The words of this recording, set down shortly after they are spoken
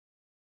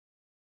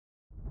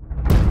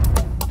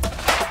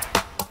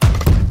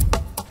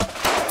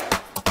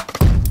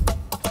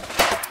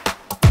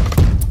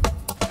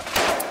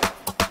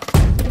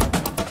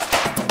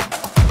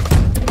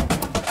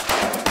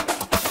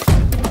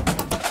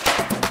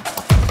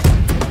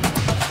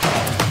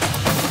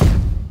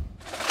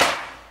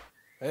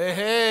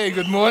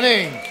Good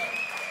morning.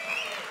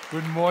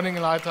 Good morning,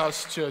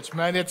 Lighthouse Church.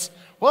 Man, it's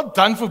well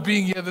done for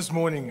being here this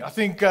morning. I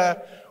think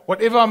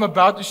whatever I'm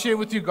about to share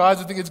with you guys,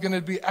 I think it's going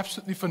to be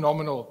absolutely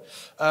phenomenal.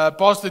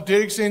 Pastor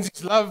Derek sends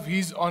his love.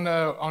 He's on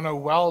a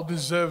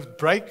well-deserved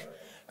break.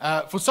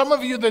 For some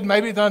of you that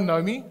maybe don't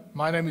know me,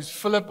 my name is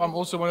Philip. I'm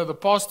also one of the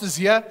pastors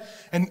here.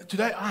 And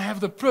today I have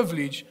the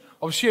privilege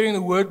of sharing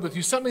the word with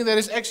you, something that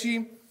is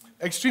actually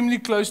extremely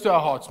close to our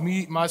hearts,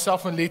 me,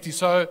 myself, and Letty.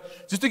 So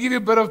just to give you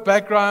a bit of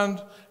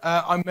background,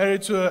 I'm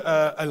married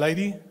to a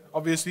lady,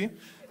 obviously,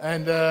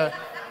 and a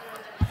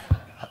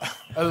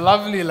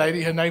lovely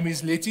lady. Her name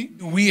is Letty.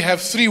 We have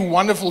 3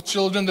 wonderful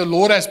children. The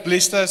Lord has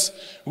blessed us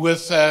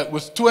with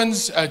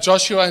twins,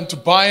 Joshua and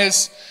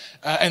Tobias,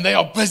 and they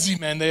are busy,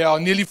 man. They are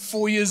nearly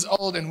 4 years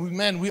old, and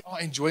we are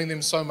enjoying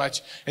them so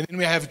much. And then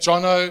we have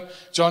Jono.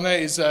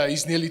 Jono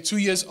he's nearly 2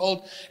 years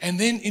old, and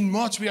then in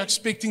March we are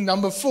expecting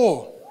number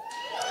 4.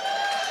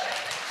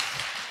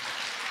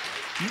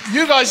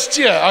 You guys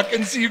cheer. I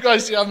can see you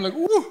guys cheer. I'm like,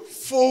 woo,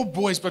 4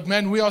 boys. But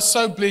man, we are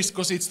so blessed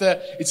because it's a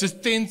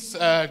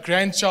 10th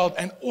grandchild,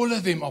 and all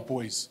of them are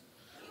boys.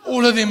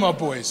 All of them are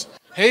boys.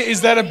 Hey,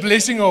 is that a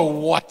blessing or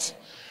what?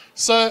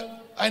 So,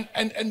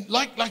 and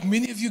like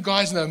many of you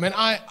guys know, man,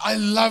 I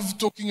love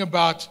talking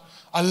about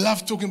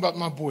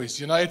my boys.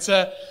 You know, it's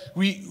our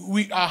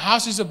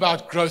house is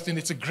about growth, and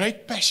it's a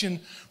great passion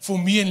for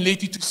me and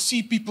Letty to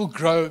see people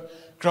grow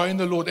in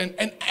the Lord.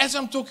 And as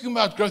I'm talking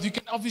about growth, you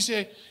can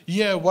obviously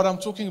hear what I'm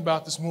talking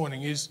about this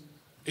morning is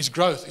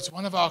growth. It's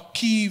one of our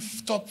key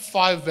top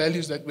 5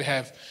 values that we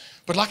have.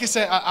 But like I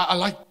say, I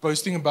like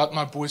boasting about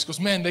my boys because,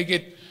 man, they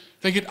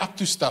get up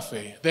to stuff,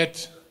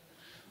 that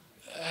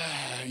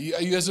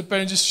you as a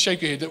parent just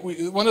shake your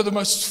head. One of the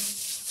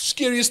most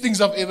scariest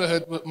things I've ever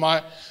heard with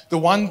the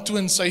one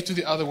twin say to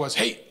the other was,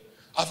 hey,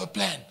 I have a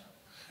plan.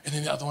 And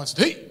then the other one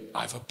said, hey,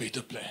 I have a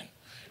better plan.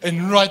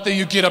 And right there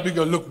you get up and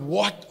go, look,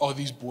 what are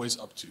these boys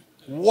up to?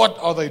 What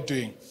are they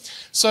doing?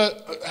 So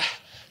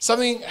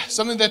something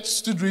that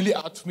stood really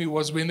out for me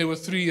was when they were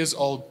 3 years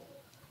old.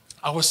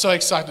 I was so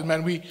excited,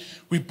 man.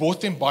 We bought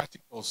them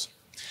bicycles.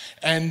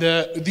 And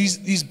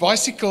these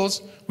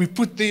bicycles, we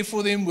put there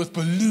for them with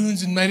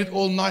balloons and made it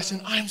all nice.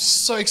 And I'm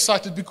so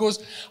excited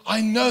because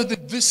I know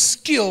that this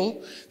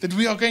skill that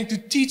we are going to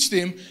teach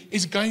them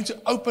is going to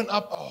open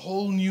up a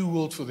whole new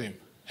world for them.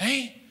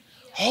 Hey?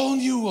 Whole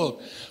new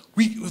world.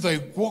 They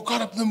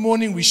got up in the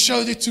morning, we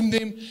showed it to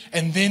them,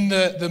 and then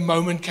the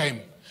moment came.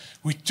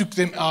 We took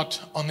them out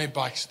on their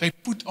bikes. They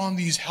put on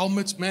these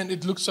helmets, man,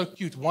 it looked so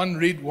cute. One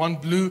red, one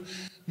blue.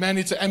 Man,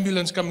 it's an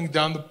ambulance coming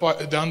down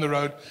the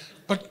road.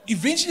 But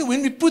eventually,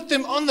 when we put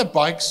them on the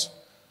bikes,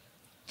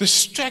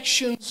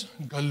 distractions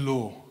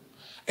galore.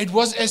 It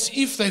was as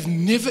if they've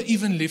never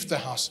even left the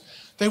house.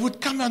 They would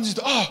come out and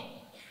say,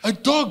 a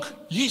dog.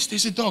 Yes,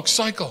 there's a dog.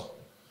 Cycle.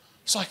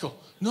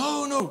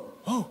 No.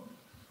 Oh,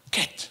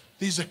 cat.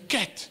 There's a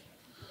cat.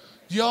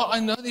 Ja, I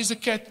know there's a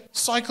cat.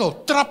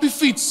 Cycle. Trappie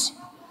fiets.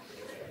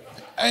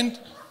 And,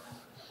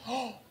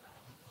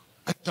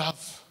 a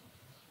dove.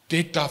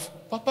 Dead dove.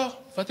 Papa,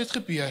 wat het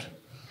gebeur?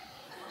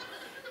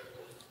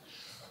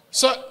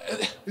 So,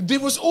 there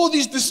was all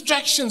these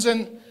distractions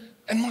and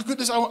my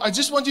goodness, I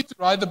just want you to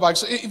ride the bike.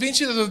 So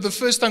eventually, the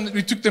first time that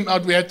we took them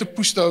out, we had to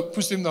push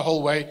them the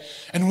whole way.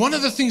 And one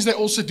of the things they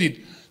also did,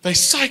 they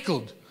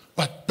cycled,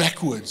 but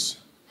backwards.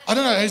 I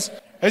don't know,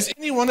 has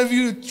any one of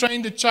you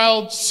trained a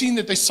child seen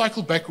that they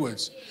cycle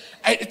backwards?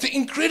 At the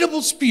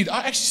incredible speed, I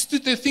actually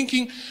stood there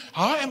thinking,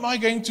 how am I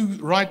going to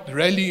write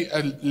Raleigh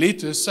a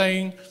letter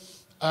saying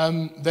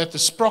that the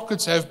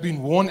sprockets have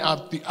been worn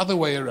out the other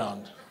way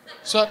around?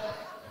 So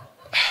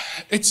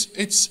it's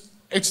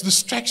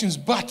distractions,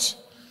 but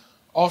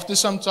after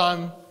some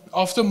time,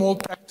 after more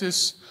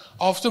practice,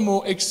 after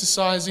more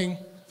exercising,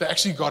 they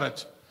actually got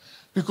it.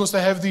 Because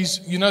they have these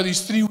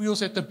 3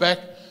 wheels at the back.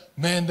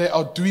 Man, they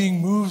are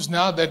doing moves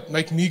now that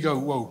make me go,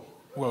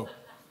 whoa,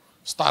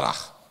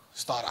 starach.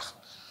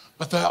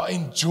 But they are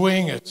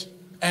enjoying it.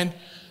 And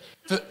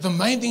the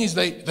main thing is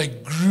they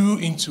grew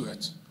into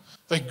it.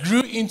 They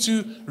grew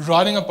into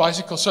riding a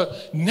bicycle. So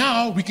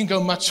now we can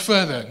go much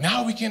further.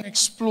 Now we can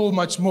explore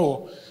much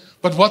more.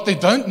 But what they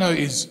don't know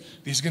is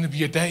there's going to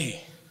be a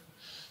day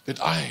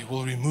that I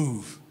will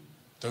remove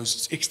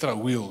those extra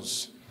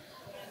wheels.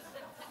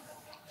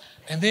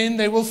 And then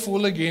they will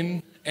fall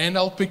again, and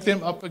I'll pick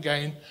them up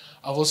again.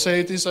 I will say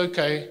it is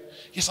okay.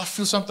 Yes, I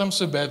feel sometimes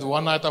so bad.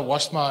 One night I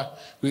was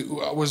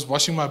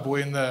washing my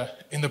boy in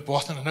the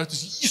bath, and I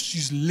noticed, yes,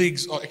 his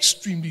legs are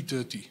extremely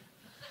dirty.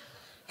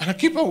 And I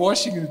keep on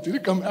washing it, it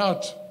didn't come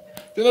out.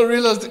 Then I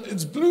realized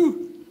it's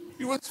blue.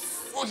 He was,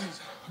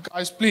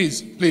 guys,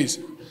 please,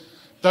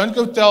 don't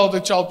go tell the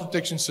Child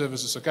Protection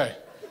Services, okay?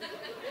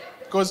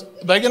 Because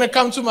they're going to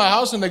come to my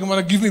house and they're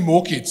going to give me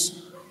more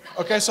kids.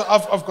 Okay, so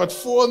I've got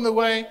 4 on the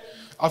way.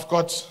 I've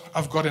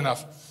got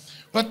enough.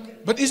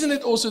 But isn't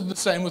it also the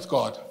same with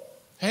God?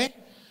 Hey?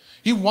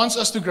 He wants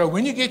us to grow.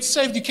 When you get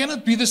saved, you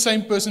cannot be the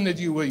same person that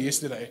you were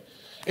yesterday.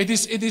 It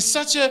is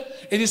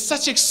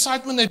such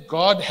excitement that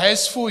God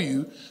has for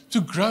you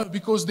to grow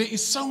because there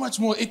is so much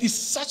more. It is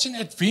such an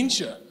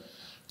adventure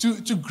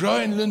to grow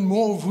and learn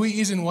more of who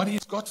He is and what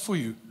He's got for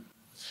you.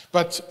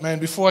 But, man,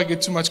 before I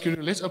get too much carried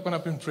away, let's open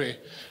up in prayer.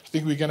 I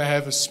think we're going to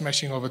have a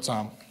smashing of a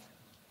time.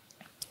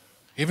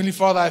 Heavenly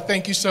Father, I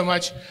thank you so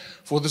much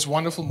for this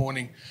wonderful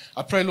morning.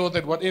 I pray, Lord,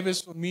 that whatever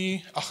is for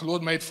me,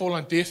 Lord, may it fall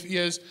on deaf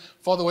ears.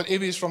 Father,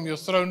 whatever is from your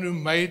throne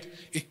room, may it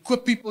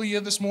equip people here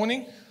this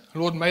morning.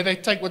 Lord, may they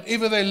take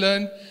whatever they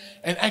learn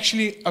and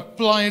actually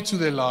apply it to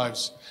their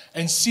lives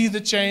and see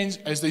the change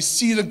as they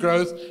see the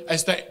growth,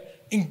 as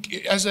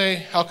they,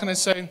 how can I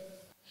say,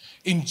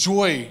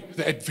 enjoy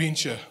the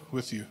adventure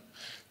with you.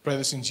 Pray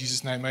this in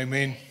Jesus' name,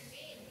 amen.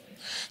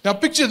 Now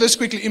picture this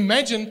quickly.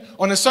 Imagine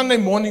on a Sunday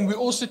morning, we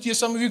all sit here.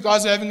 Some of you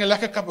guys are having a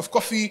lekker cup of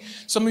coffee.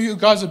 Some of you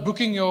guys are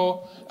booking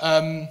your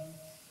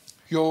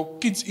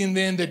kids in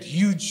there in that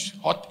huge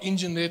hot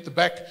engine there at the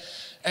back.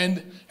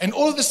 And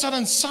all of a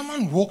sudden,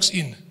 someone walks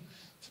in.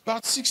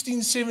 About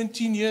 16,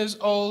 17 years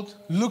old,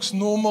 looks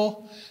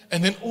normal.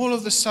 And then all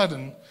of a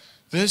sudden,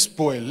 this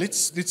boy, let's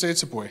say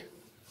it's a boy,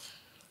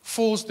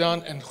 falls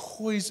down and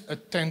hoys a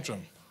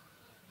tantrum.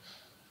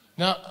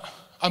 Now,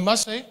 I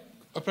must say,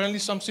 apparently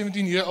some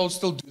 17-year-olds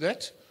still do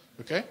that,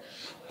 okay?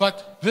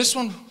 But this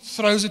one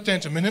throws a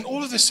tantrum. And then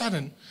all of a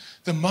sudden,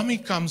 the mummy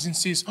comes and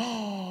says,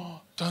 oh,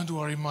 don't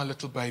worry, my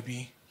little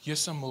baby. Here's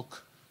some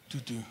milk.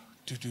 Do.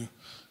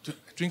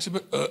 Drinks a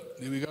bit.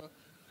 There we go.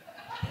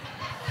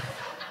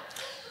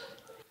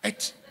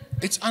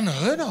 It's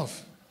unheard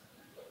of.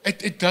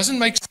 It doesn't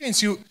make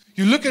sense. You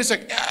look at it, it's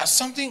like,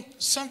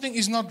 something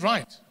is not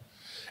right.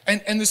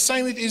 And the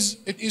same it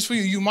is for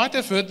you. You might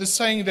have heard the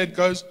saying that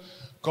goes,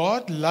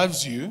 God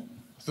loves you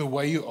the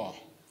way you are,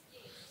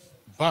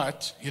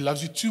 but He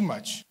loves you too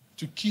much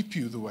to keep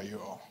you the way you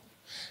are.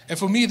 And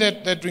for me,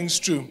 that rings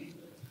true.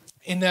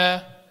 In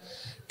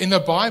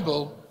the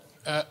Bible,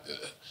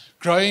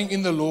 growing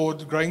in the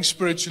Lord, growing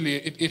spiritually,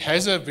 it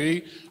has a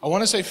very, I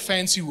want to say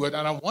fancy word,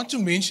 and I want to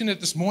mention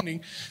it this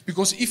morning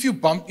because if you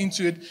bump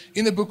into it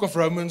in the book of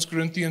Romans,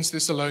 Corinthians,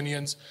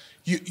 Thessalonians,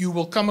 you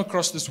will come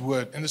across this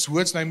word, and this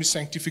word's name is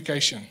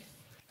sanctification.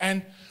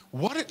 And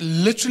what it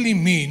literally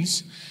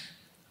means,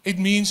 it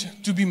means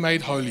to be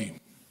made holy.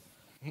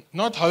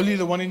 Not holy,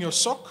 the one in your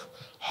sock,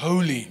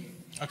 holy.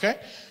 Okay?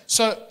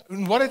 So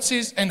what it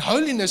says, and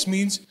holiness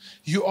means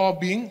you are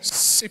being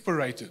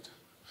separated.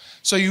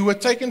 So you were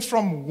taken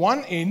from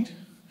one end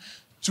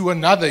to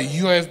another.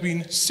 You have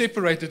been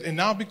separated. And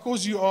now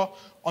because you are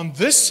on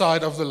this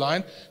side of the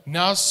line,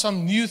 now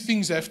some new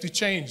things have to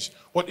change.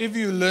 Whatever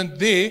you learned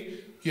there,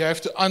 you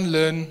have to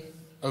unlearn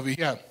over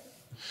here.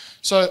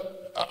 So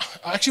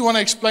I actually want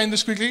to explain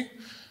this quickly.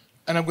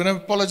 And I'm going to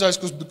apologize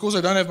because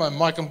I don't have my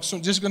mic, I'm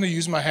just going to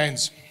use my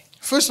hands.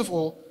 First of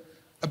all,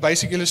 a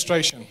basic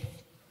illustration.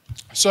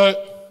 So,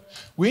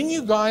 when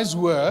you guys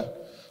were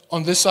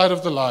on this side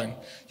of the line,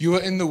 you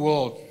were in the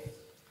world.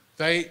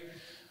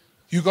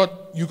 You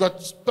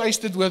got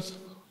pasted with,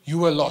 you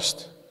were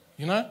lost.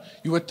 You know?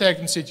 You were tagged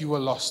and said you were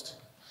lost.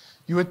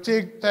 You were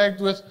tagged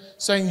with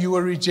saying you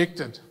were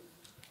rejected.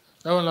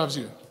 No one loves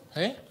you.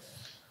 Hey?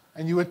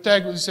 And you were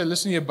tagged with, you said,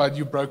 listen here, bud,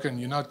 you're broken.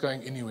 You're not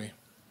going anywhere.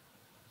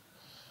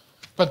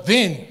 But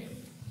then,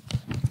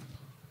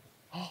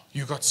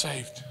 you got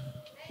saved.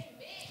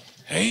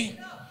 Hey,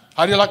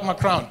 how do you like my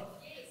crown?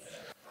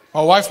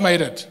 My wife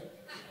made it.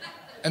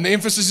 And the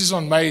emphasis is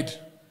on made.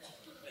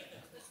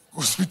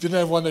 Because we didn't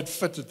have one that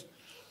fitted.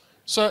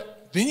 So,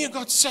 then you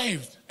got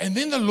saved. And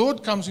then the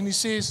Lord comes and He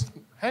says,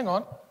 hang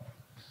on,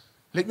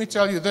 let me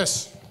tell you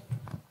this.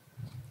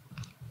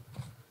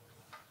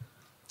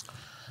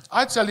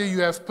 I tell you, you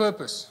have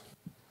purpose.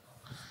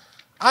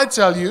 I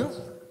tell you,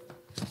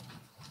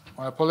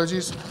 my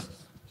apologies,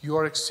 you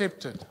are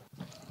accepted.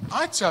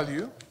 I tell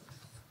you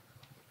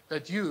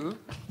that you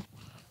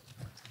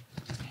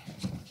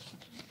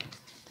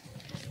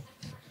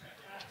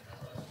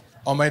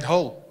are made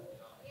whole.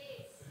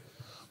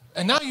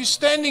 And now you're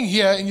standing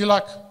here and you're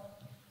like,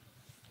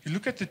 you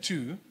look at the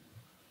two,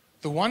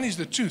 the one is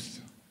the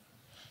truth,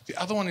 the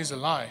other one is a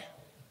lie.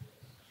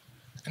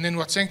 And then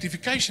what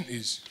sanctification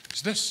is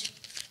this.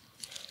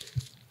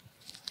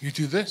 You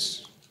do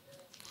this.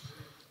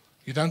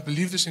 You don't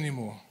believe this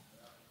anymore.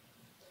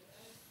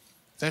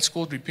 That's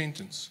called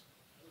repentance.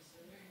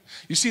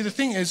 You see, the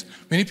thing is,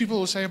 many people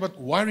will say, but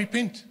why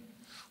repent?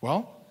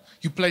 Well,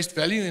 you placed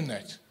value in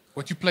that.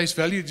 What you place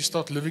value, you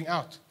start living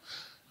out.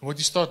 And what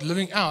you start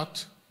living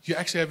out, you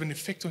actually have an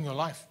effect on your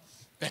life.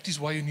 That is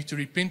why you need to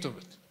repent of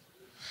it.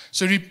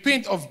 So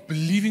repent of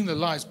believing the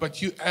lies, but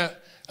you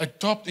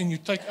adopt and you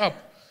take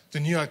up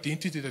the new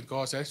identity that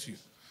God has for you.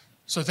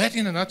 So that,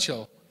 in a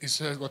nutshell, is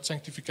what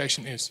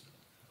sanctification is.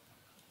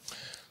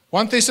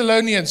 1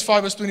 Thessalonians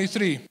 5 verse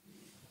 23,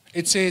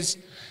 it says,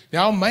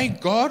 now may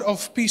God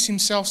of peace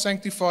Himself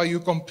sanctify you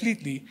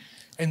completely,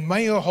 and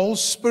may your whole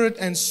spirit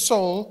and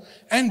soul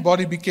and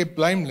body be kept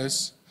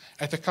blameless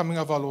at the coming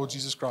of our Lord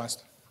Jesus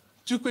Christ.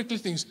 Two quick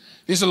things.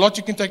 There's a lot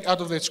you can take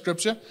out of that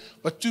scripture,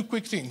 but two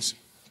quick things.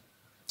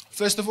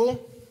 First of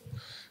all,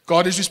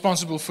 God is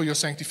responsible for your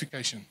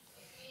sanctification.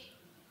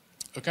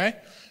 Okay?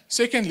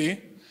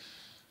 Secondly,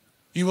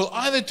 He will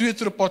either do it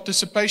through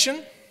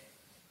participation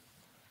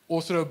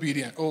or through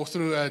obedience, or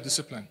through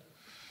discipline.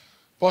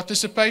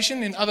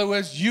 Participation, in other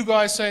words, you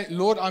guys say,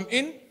 Lord, I'm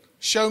in,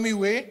 show me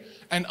where,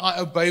 and I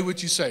obey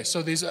what you say.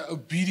 So there's an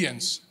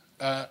obedience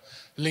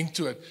linked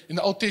to it. In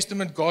the Old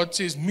Testament, God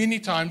says many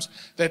times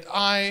that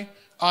I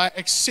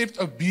accept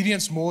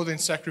obedience more than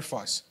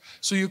sacrifice.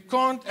 So you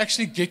can't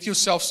actually get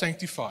yourself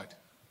sanctified.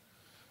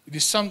 It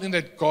is something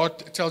that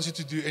God tells you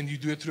to do, and you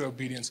do it through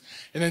obedience.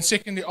 And then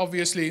secondly,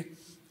 obviously,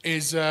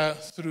 is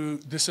through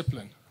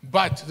discipline.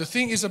 But the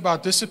thing is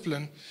about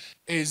discipline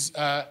is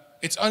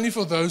it's only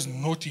for those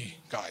naughty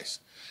guys.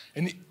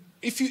 And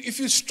if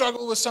you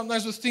struggle with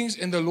sometimes with things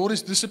and the Lord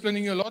is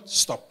disciplining you a lot,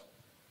 stop.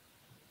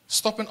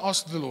 Stop and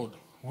ask the Lord,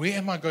 where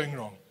am I going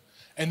wrong?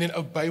 And then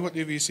obey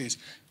whatever He says.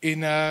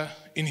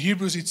 In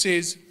Hebrews it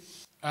says,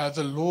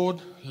 the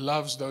Lord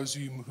loves those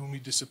whom He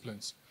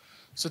disciplines.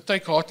 So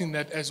take heart in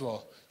that as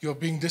well. You're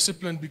being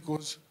disciplined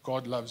because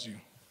God loves you.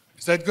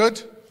 Is that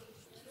good?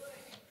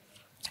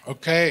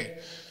 Okay.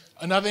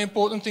 Another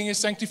important thing is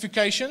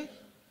sanctification.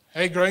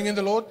 Hey, growing in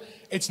the Lord.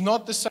 It's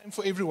not the same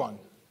for everyone.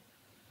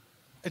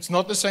 It's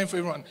not the same for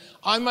everyone.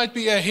 I might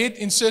be ahead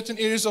in certain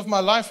areas of my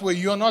life where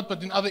you're not,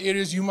 but in other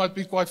areas you might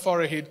be quite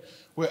far ahead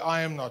where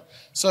I am not.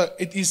 So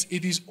it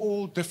is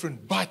all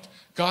different. But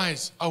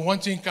guys, I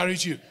want to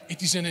encourage you.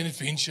 It is an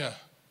adventure.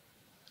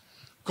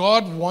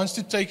 God wants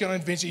to take you on an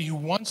adventure. He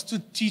wants to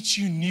teach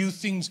you new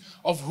things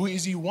of who He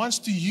is. He wants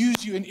to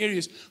use you in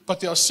areas,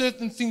 but there are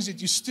certain things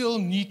that you still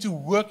need to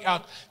work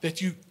out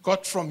that you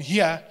got from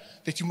here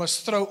that you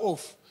must throw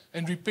off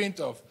and repent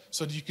of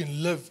so that you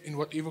can live in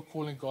whatever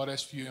calling God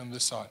has for you on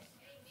this side.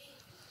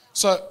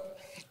 So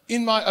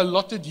in my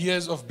allotted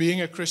years of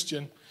being a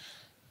Christian,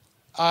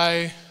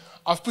 I've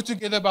put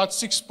together about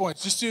 6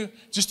 points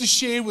just to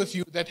share with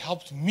you that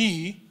helped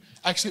me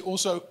actually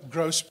also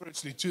grow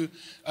spiritually, to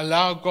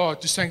allow God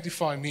to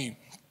sanctify me.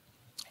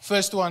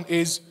 First one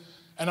is,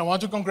 and I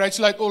want to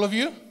congratulate all of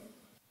you,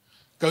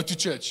 go to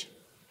church.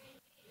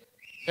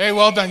 Hey,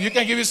 well done. You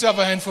can give yourself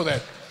a hand for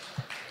that.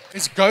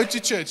 It's go to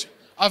church.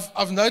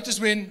 I've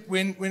noticed when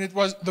it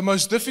was the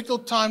most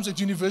difficult times at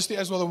university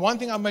as well, the one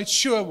thing I made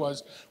sure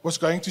was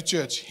going to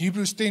church.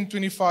 Hebrews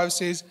 10:25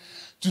 says,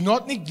 do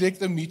not neglect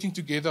the meeting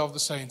together of the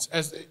saints,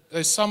 as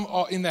some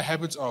are in the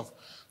habits of,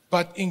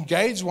 but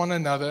engage one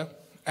another,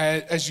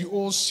 as you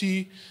all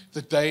see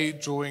the day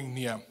drawing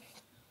near.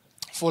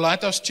 For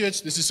Lighthouse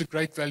Church, this is a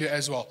great value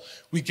as well.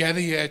 We gather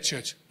here at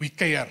church. We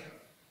care.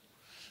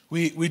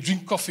 We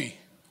drink coffee.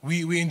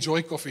 We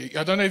enjoy coffee.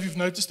 I don't know if you've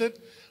noticed it.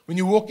 When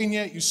you walk in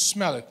here, you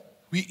smell it.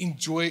 We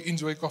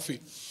enjoy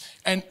coffee.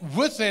 And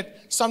with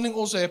that, something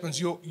also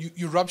happens.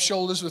 You rub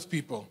shoulders with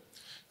people.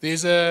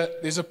 There's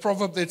a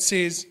proverb that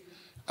says,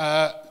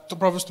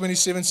 Proverbs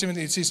 27:17,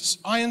 it says,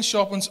 iron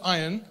sharpens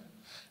iron,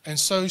 and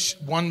so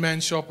one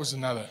man sharpens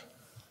another.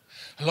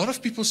 A lot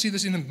of people see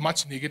this in a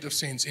much negative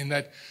sense, in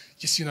that,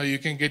 just, you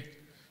can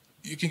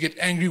get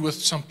angry with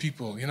some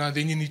people,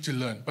 then you need to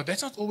learn. But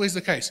that's not always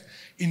the case.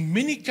 In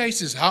many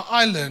cases, how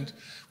I learned,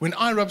 when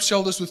I rubbed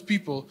shoulders with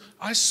people,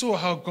 I saw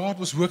how God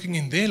was working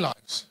in their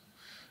lives.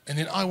 And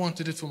then I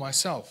wanted it for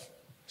myself.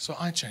 So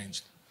I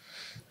changed.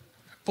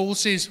 Paul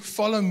says,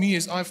 follow me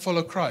as I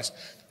follow Christ.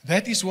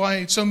 That is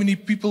why so many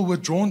people were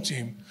drawn to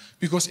him,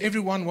 because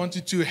everyone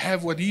wanted to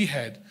have what he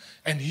had,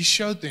 and he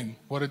showed them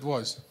what it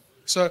was.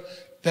 So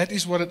that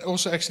is what it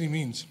also actually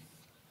means.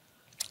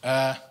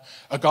 A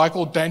guy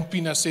called Dan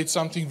Pina said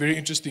something very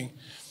interesting.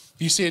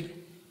 He said,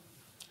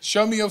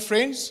 show me your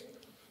friends,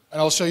 and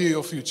I'll show you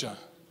your future.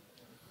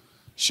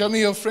 Show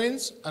me your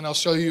friends, and I'll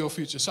show you your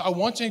future. So I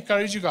want to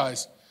encourage you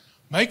guys,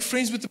 make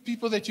friends with the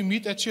people that you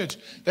meet at church.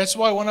 That's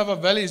why one of our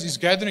values is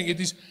gathering. It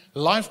is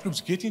life groups.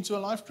 Get into a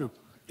life group.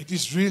 It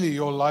is really,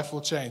 your life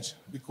will change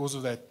because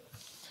of that.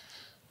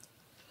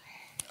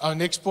 Our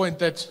next point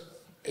that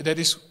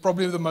is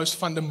probably the most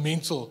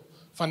fundamental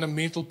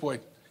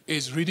point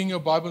is reading your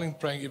Bible and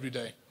praying every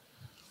day.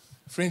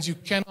 Friends, you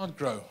cannot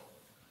grow.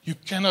 You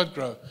cannot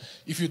grow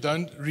if you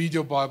don't read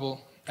your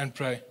Bible and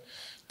pray.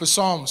 But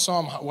Psalm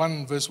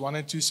 1 verse 1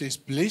 and 2 says,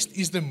 blessed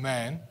is the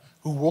man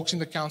who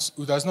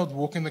does not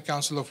walk in the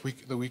counsel of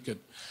the wicked,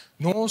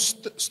 nor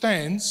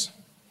stands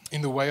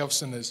in the way of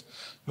sinners,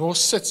 nor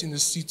sits in the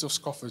seats of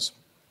scoffers,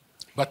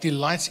 but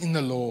delights in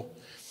the law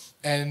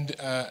and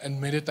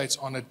meditates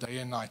on it day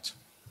and night.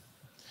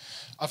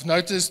 I've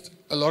noticed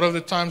a lot of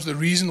the times the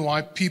reason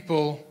why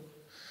people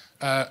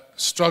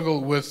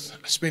struggle with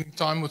spending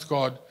time with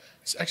God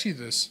is actually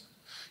this.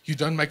 You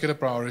don't make it a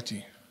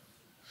priority.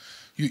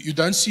 You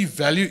don't see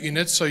value in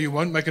it, so you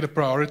won't make it a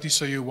priority,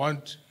 so you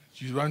won't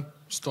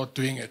start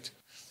doing it.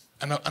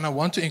 And I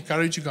want to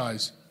encourage you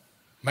guys,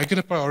 make it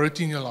a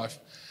priority in your life.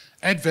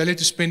 Add value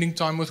to spending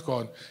time with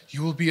God.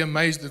 You will be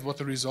amazed at what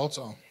the results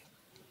are.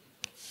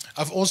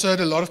 I've also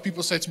heard a lot of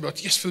people say to me,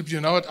 yes, Philip, you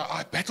know what,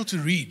 I battle to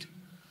read.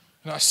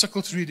 I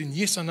suckle to read, and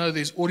yes, I know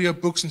there's audio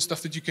books and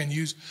stuff that you can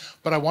use,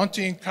 but I want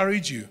to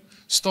encourage you,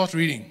 start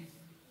reading.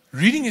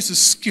 Reading is a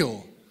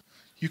skill.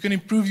 You can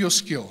improve your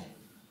skill.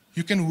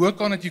 You can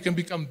work on it, you can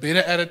become better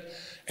at it,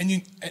 and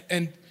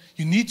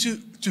you need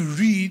to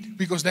read,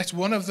 because that's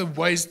one of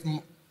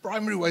the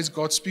primary ways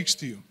God speaks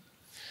to you.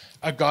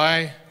 a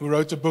guy who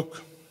wrote a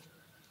book.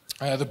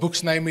 The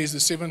book's name is The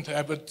Seven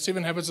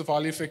Habits of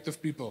Highly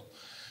Effective People.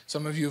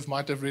 Some of you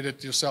might have read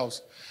it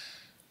yourselves.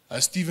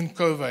 Stephen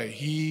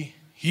Covey,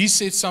 he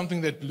said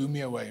something that blew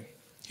me away.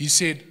 He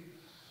said,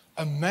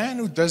 a man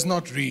who does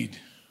not read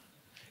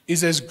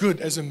is as good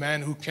as a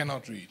man who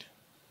cannot read.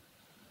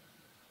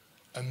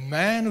 A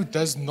man who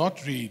does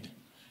not read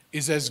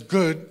is as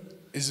good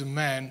as a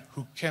man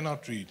who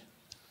cannot read.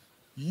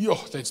 Yo,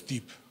 that's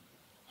deep.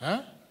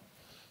 Huh?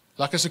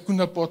 Like a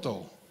Secunda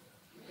pothole.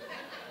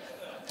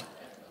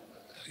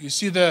 You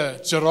see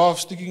the giraffe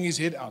sticking his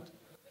head out.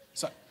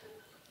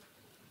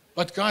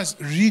 But guys,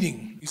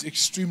 reading is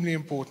extremely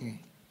important.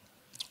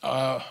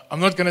 I'm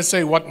not going to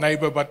say what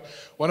neighbor, but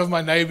one of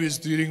my neighbors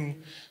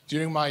during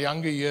my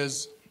younger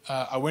years,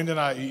 I went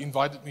and he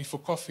invited me for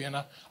coffee, and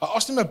I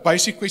asked him a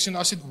basic question.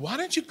 I said, why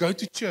don't you go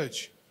to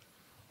church?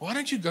 Why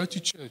don't you go to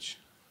church?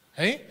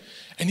 Hey?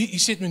 And he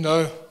said to me,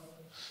 no,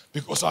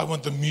 because I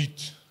want the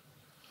meat.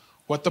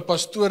 What the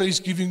pastor is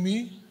giving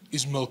me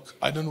is milk.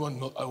 I don't want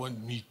milk, I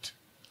want meat.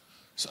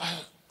 So I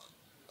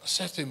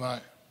sat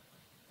there,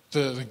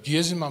 the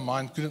gears in my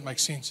mind couldn't make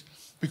sense.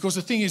 Because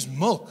the thing is,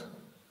 milk,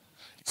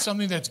 it's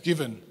something that's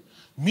given.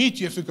 Meat,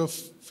 you have to go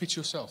fetch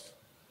yourself.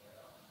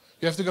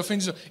 You have to go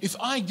fetch yourself. If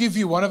I give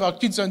you one of our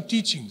kids' own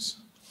teachings,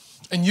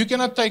 and you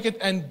cannot take it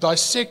and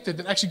dissect it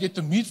and actually get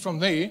the meat from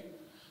there,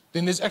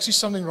 then there's actually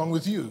something wrong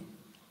with you.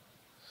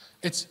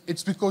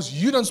 It's because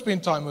you don't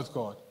spend time with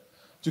God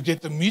to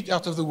get the meat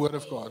out of the Word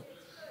of God.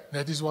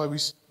 That is why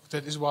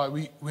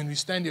we, when we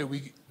stand here,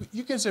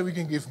 you can say we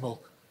can give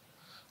milk.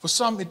 For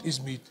some, it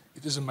is meat.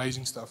 It is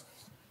amazing stuff.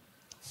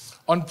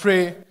 On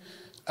prayer,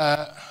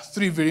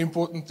 3 very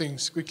important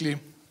things, quickly.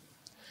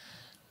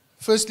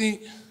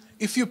 Firstly,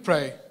 if you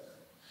pray,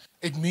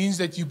 it means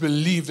that you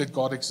believe that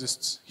God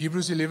exists.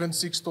 Hebrews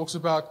 11:6 talks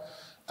about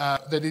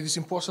that it is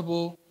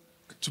impossible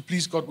to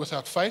please God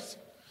without faith.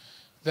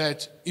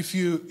 That if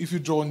you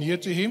draw near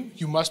to Him,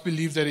 you must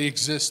believe that He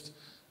exists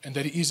and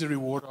that He is a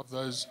rewarder of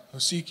those who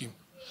seek Him.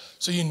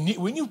 So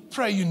when you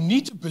pray, you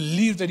need to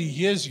believe that He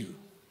hears you.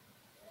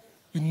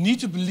 You need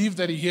to believe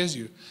that He hears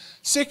you.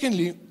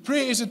 Secondly,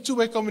 prayer is a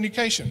two-way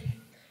communication.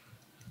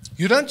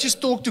 You don't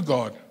just talk to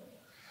God.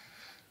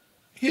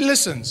 He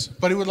listens,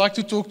 but He would like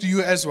to talk to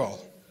you as well.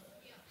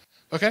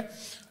 Okay?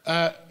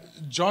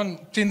 John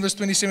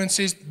 10:27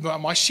 says,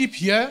 my sheep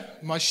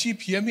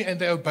hear me and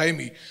they obey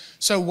me.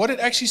 So what it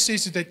actually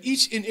says is that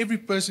each and every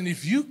person,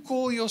 if you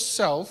call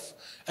yourself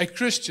a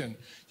Christian,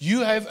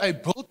 you have a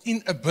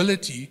built-in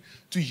ability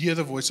to hear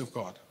the voice of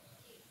God.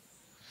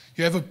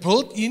 You have a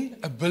built-in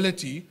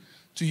ability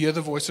to hear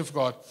the voice of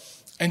God.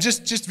 And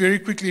just very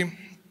quickly,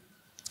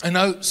 I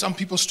know some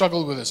people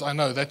struggle with this. I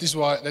know, that is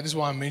why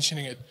I'm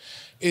mentioning it.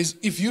 Is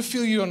if you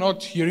feel you are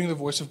not hearing the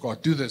voice of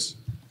God, do this.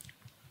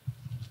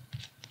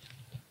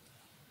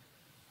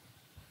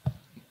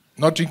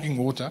 Not drinking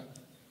water.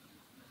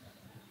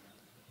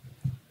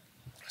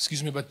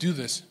 Excuse me, but do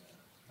this.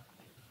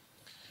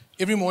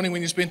 Every morning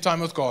when you spend time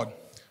with God,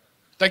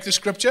 take the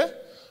scripture,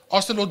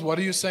 ask the Lord, what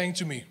are you saying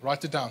to me?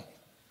 Write it down.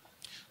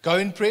 Go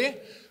in prayer,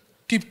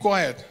 keep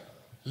quiet,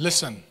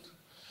 listen.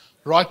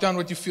 Write down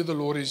what you feel the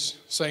Lord is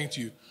saying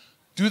to you.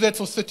 Do that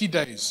for 30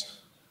 days.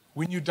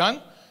 When you're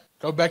done,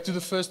 go back to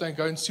the first day and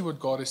go and see what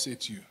God has said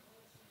to you.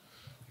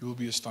 You will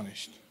be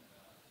astonished.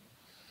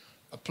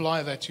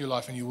 Apply that to your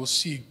life and you will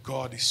see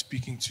God is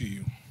speaking to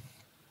you.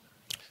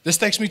 This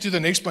takes me to the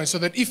next point, so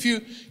that if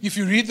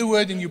you read the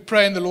word and you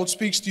pray and the Lord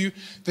speaks to you,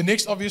 the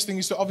next obvious thing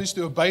is to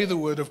obviously obey the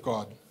word of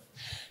God.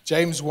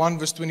 James 1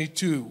 verse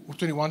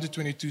 21 to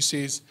 22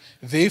 says,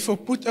 therefore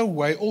put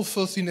away all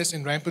filthiness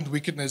and rampant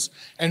wickedness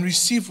and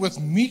receive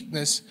with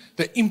meekness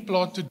the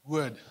implanted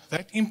word.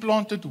 That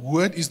implanted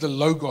word is the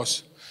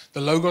Logos.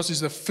 The Logos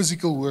is the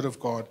physical word of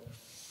God,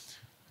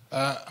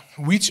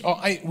 which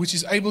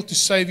is able to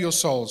save your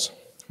souls.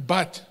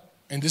 But,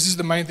 and this is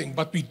the main thing,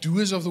 but be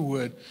doers of the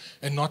word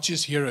and not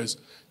just hearers,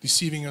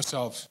 deceiving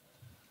yourselves.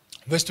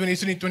 Verse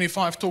 23 and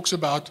 25 talks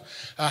about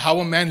how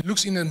a man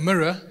looks in a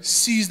mirror,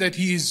 sees that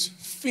he is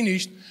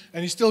finished,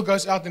 and he still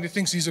goes out and he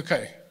thinks he's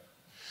okay.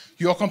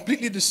 You are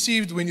completely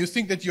deceived when you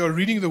think that you are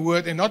reading the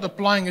word and not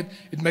applying it.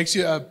 It makes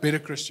you a better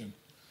Christian.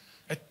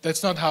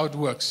 That's not how it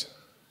works.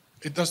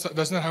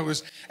 That's not how it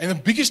works. And the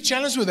biggest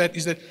challenge with that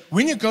is that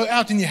when you go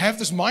out and you have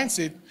this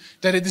mindset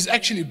that it is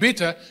actually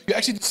better, you're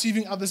actually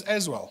deceiving others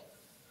as well.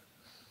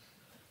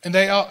 And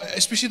they are,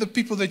 especially the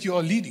people that you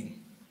are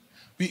leading.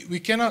 We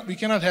cannot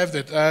have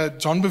that.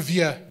 John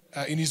Bevere,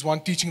 in his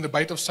one teaching, The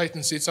Bait of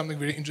Satan, said something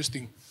very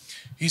interesting.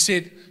 He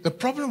said, the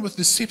problem with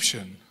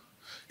deception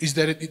is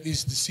that it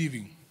is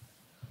deceiving.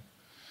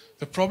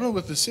 The problem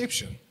with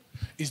deception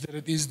is that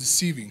it is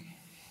deceiving.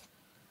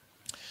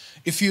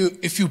 If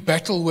you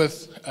battle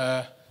with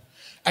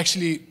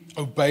actually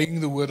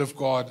obeying the word of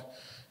God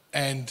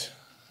and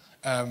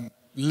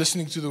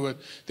listening to the word,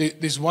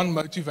 there's one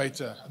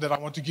motivator that I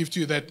want to give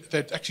to you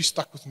that actually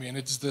stuck with me, and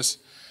it's this.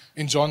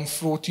 In John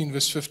 14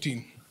 verse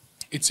 15,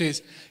 it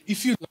says,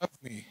 if you love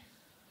me,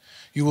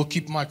 you will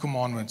keep my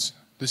commandments.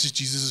 This is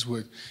Jesus'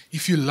 word.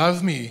 If you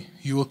love me,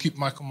 you will keep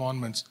my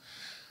commandments.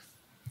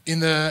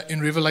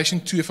 In Revelation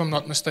 2, if I'm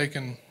not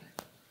mistaken,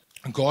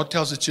 God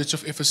tells the church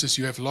of Ephesus,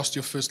 you have lost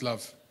your first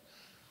love.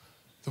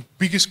 The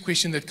biggest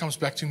question that comes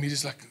back to me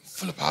is like,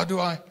 Philip, how do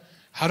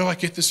I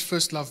get this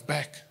first love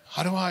back?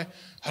 How do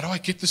I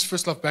get this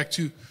first love back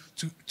to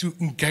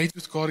engage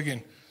with God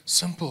again?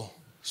 Simple.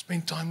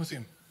 Spend time with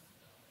Him.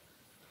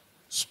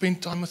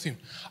 Spend time with Him.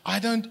 I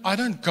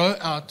don't go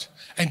out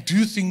and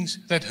do things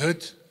that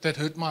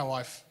hurt my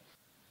wife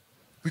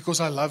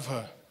because I love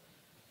her.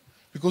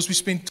 Because we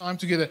spend time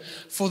together.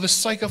 For the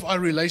sake of our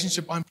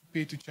relationship, I'm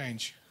prepared to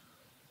change.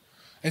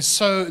 And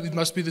so it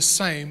must be the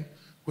same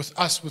with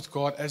us, with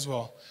God as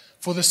well.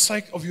 For the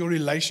sake of your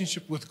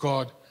relationship with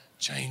God,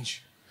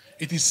 change.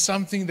 It is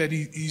something that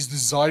He is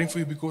desiring for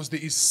you because there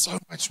is so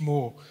much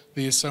more.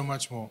 There is so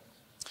much more.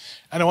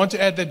 And I want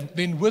to add that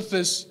then with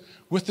this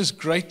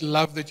great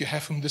love that you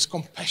have for Him, this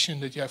compassion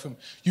that you have for Him,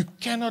 you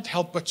cannot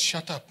help but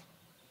shut up.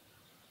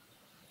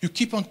 You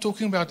keep on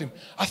talking about Him.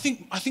 I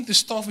think the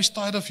staff is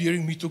tired of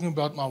hearing me talking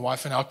about my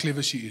wife and how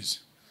clever she is.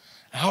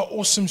 And how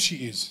awesome she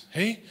is.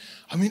 Hey?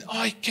 I mean,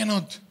 I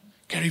cannot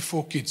carry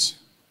 4 kids.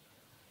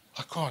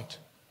 I can't.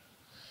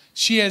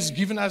 She has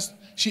given us,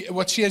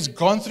 what she has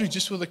gone through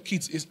just for the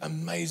kids is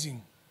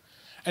amazing.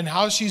 And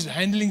how she's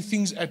handling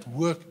things at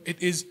work,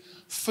 it is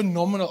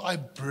phenomenal. I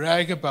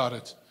brag about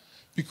it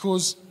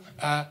because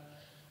of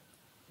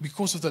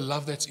the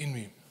love that's in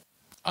me.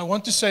 I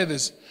want to say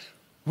this.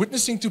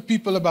 Witnessing to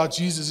people about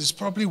Jesus is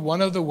probably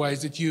one of the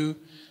ways that you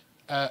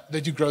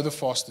grow the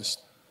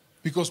fastest.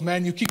 Because,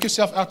 man, you kick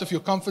yourself out of your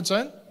comfort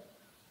zone.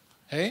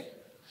 Hey?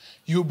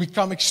 You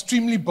become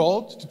extremely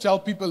bold to tell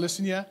people,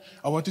 listen here,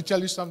 I want to tell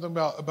you something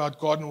about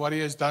God and what He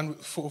has done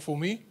for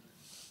me.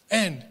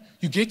 And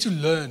you get to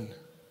learn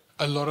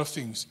a lot of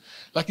things.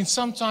 Like in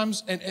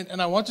sometimes,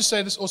 and I want to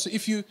say this also,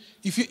 if you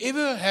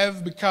ever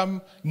have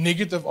become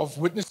negative of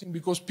witnessing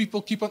because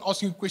people keep on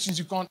asking you questions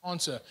you can't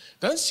answer,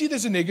 don't see it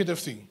as a negative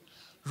thing.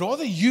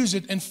 Rather use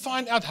it and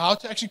find out how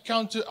to actually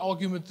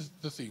counter-argument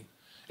the thing.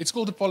 It's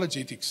called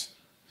apologetics.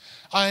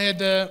 I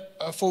had,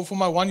 for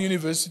my one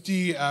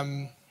university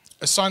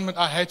assignment,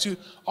 I had to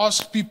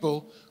ask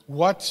people,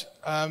 what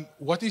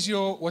is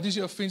your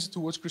offense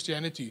towards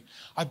Christianity?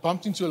 I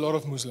bumped into a lot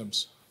of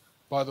Muslims,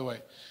 by the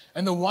way.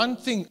 And the one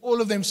thing all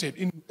of them said,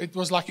 it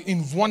was like in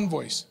one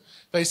voice,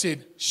 they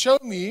said, show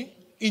me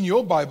in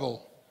your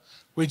Bible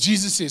where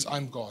Jesus says,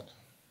 I'm God.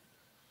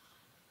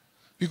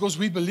 Because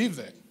we believe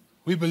that.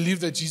 We believe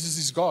that Jesus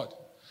is God.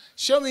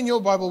 Show me in your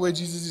Bible where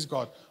Jesus is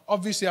God.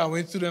 Obviously, I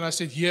went through and I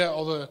said, here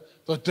are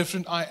the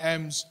different I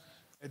ams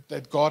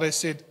that God has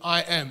said,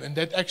 I am. And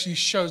that actually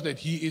shows that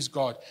He is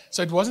God.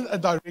 So it wasn't a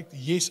direct,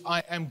 yes,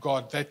 I am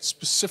God, that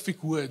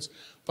specific words,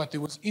 but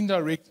there was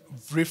indirect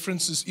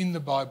references in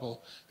the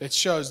Bible that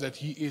shows that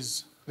He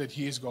is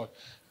God.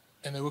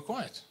 And they were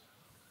quiet.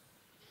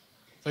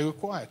 They were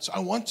quiet. So I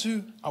want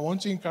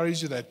to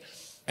encourage you that.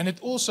 And it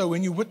also,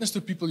 when you witness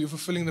to people, you're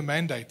fulfilling the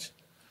mandate.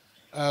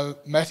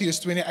 Matthew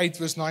 28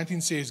 verse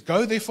 19 says,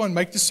 go therefore and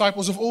make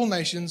disciples of all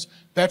nations,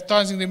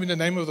 baptizing them in the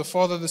name of the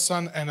Father, the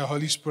Son, and the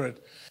Holy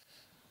Spirit.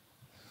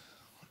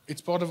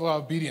 It's part of our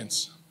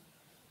obedience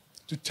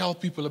to tell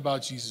people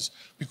about Jesus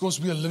because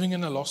we are living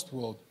in a lost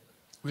world.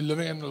 We're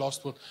living in a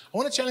lost world. I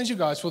want to challenge you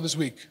guys for this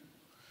week.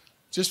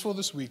 Just for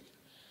this week.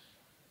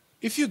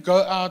 If you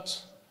go out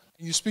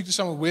and you speak to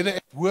someone, whether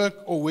at work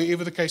or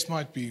wherever the case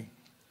might be,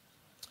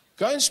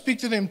 go and speak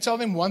to them. Tell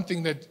them one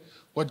thing that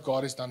what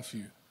God has done for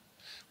you.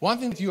 One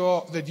thing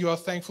that you are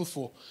thankful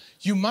for.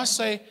 You must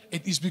say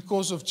it is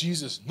because of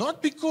Jesus,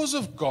 not because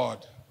of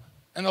God.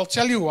 And I'll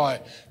tell you why.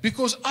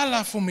 Because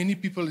Allah for many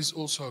people is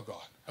also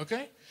God.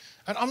 Okay?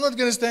 And I'm not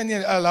going to stand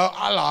here and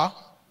Allah.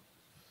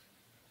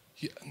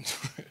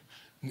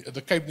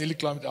 The cape nearly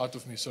climbed out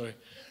of me, sorry.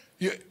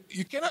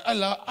 You cannot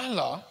allow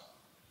Allah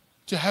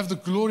to have the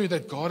glory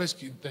that God has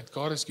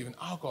given.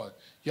 Our God,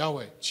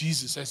 Yahweh,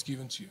 Jesus has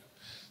given to you.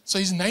 So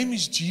His name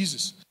is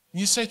Jesus. And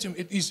you say to Him,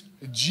 it is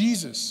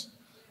Jesus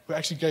who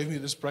actually gave me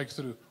this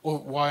breakthrough, or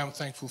why I'm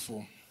thankful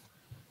for.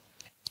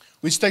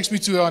 Which takes me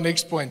to our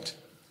next point.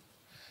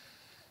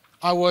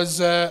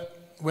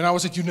 When I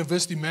was at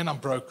university, man, I'm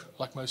broke,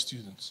 like most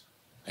students.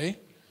 Hey?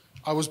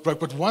 I was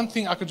broke. But one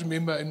thing I could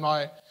remember in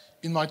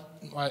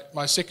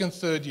my second,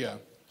 third year,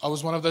 I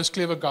was one of those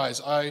clever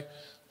guys. I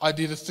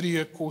did a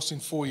 3-year course in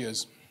 4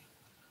 years.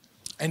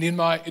 And in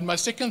my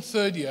second,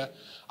 third year,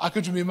 I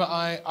could remember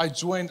I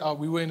joined,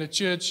 we were in a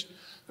church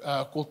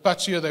called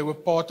Patria. They were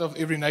part of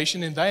Every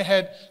Nation, and they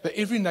had the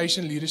Every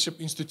Nation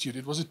Leadership Institute.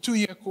 It was a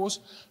 2-year course,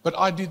 but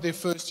I did their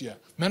first year.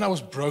 Man, I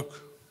was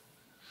broke.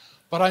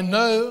 But I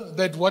know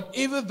that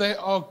whatever they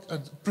are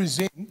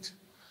present,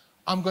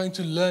 I'm going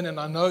to learn, and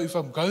I know if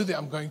I go there,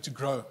 I'm going to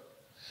grow.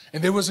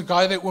 And there was a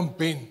guy that went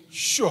Ben.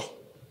 Sure.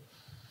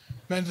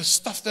 Man, the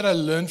stuff that I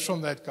learned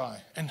from that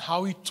guy and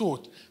how he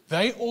taught,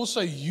 they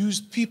also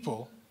used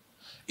people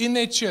in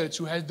their church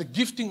who had the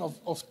gifting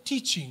of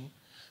teaching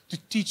to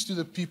teach to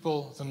the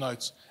people the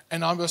notes.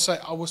 And I must say,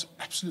 I was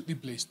absolutely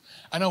blessed.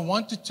 And I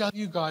want to tell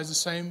you guys the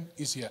same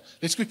is here.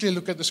 Let's quickly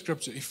look at the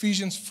scripture.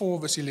 Ephesians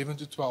 4, verse 11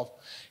 to 12.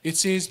 It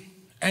says,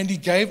 And he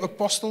gave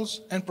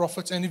apostles and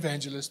prophets and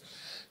evangelists,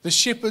 the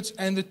shepherds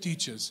and the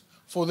teachers,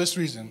 for this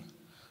reason,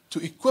 to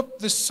equip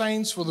the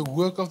saints for the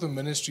work of the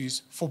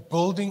ministries, for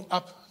building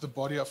up the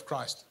body of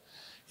Christ.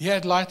 Here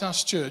at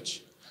Lighthouse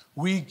Church,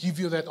 we give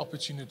you that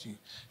opportunity.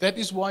 That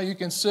is why you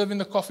can serve in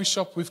the coffee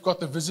shop. We've got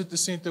the visitor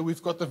center.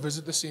 We've got the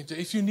visitor center.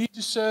 If you need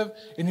to serve,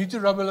 you need to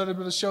rub a little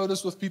bit of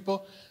shoulders with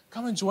people,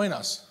 come and join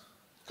us.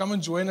 Come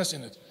and join us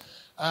in it.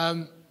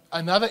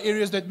 Another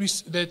areas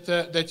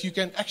that you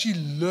can actually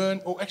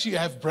learn or actually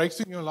have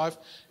breakthrough in your life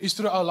is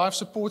through our life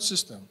support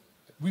system.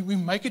 We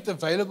make it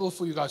available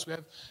for you guys. We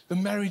have the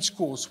marriage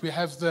course. We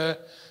have the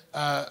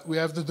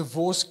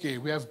divorce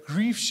care. We have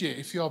grief share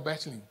if you are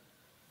battling.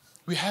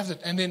 We have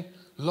that. And then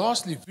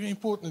lastly, very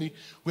importantly,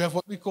 we have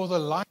what we call the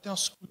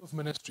Lighthouse School of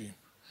Ministry.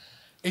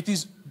 It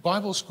is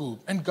Bible school.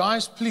 And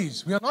guys,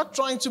 please, we are not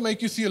trying to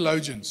make you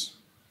theologians.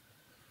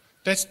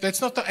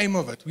 That's not the aim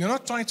of it. We are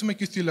not trying to make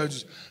you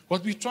theologians.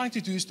 What we're trying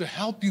to do is to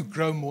help you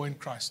grow more in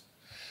Christ.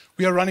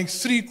 We are running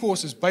 3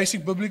 courses: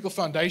 basic biblical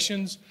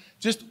foundations,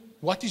 just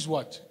what is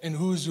what and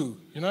who is who.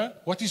 You know,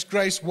 what is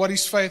grace, what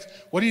is faith,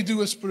 what do you do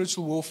with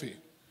spiritual warfare?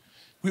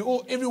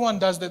 Everyone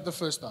does that the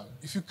first time.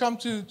 If you come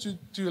to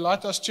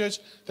Lighthouse Church,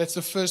 that's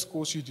the first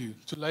course you do,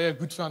 to lay a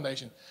good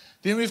foundation.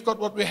 Then we've got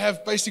what we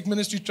have, basic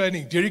ministry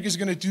training. Derek is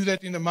going to do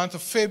that in the month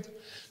of Feb.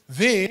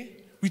 There,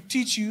 we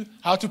teach you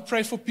how to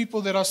pray for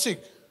people that are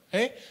sick.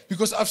 Hey?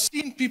 Because I've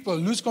seen people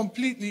lose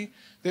completely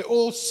their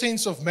all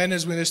sense of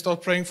manners when they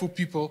start praying for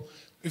people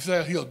if they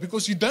are healed.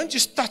 Because you don't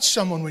just touch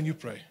someone when you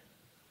pray.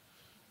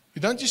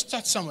 You don't just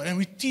touch someone, and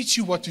we teach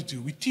you what to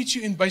do. We teach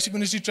you in basic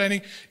ministry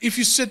training. If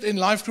you sit in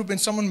life group and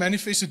someone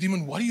manifests a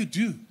demon, what do you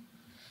do?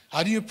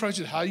 How do you approach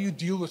it? How do you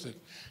deal with it?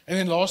 And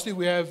then lastly,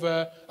 we have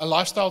a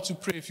lifestyle to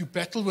prayer. If you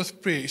battle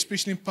with prayer,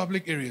 especially in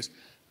public areas,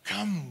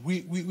 come.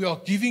 We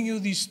are giving you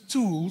these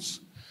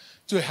tools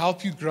to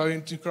help you grow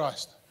into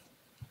Christ.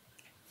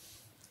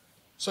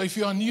 So if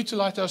you are new to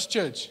Lighthouse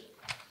Church,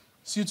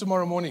 see you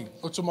tomorrow morning,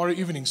 or tomorrow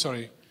evening,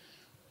 sorry.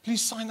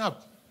 Please sign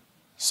up.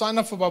 Sign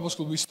up for Bible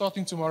school. We're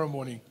starting tomorrow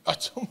morning.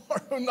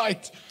 Tomorrow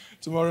night.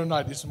 Tomorrow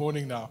night. It's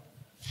morning now.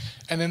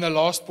 And then the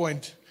last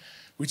point,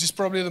 which is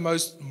probably the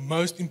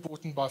most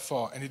important by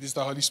far, and it is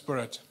the Holy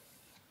Spirit.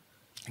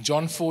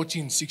 John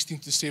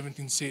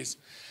 14:16-17 says,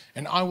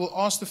 "And I will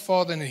ask the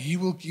Father, and He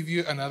will give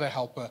you another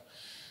helper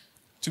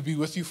to be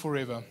with you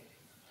forever.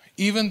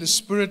 Even the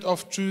Spirit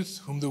of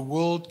truth, whom the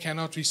world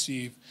cannot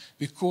receive,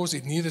 because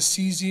it neither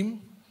sees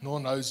Him nor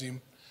knows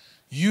Him.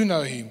 You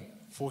know Him,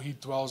 for He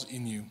dwells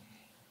in you."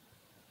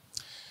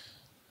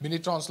 Many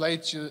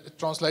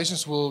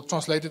translations will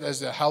translate it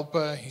as the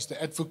helper, He's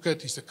the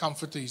advocate, He's the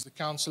comforter, He's the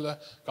counselor.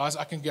 Guys,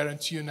 I can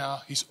guarantee you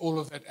now, He's all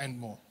of that and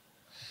more.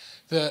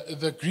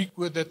 The Greek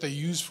word that they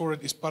use for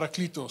it is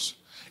parakletos.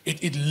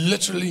 It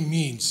literally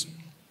means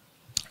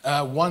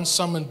one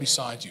summoned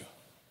beside you.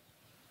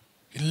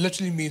 It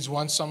literally means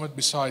one summoned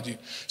beside you.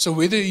 So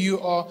whether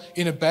you are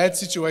in a bad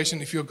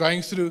situation, if you're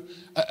going through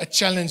a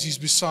challenge, He's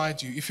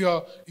beside you. If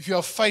you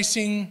are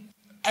facing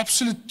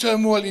absolute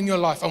turmoil in your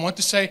life, I want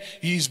to say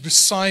He is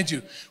beside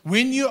you.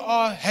 When you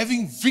are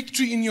having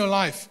victory in your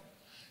life,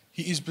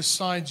 He is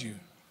beside you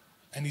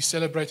and He's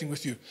celebrating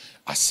with you.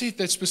 I said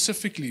that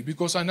specifically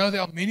because I know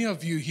there are many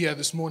of you here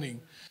this morning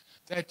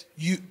that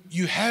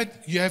you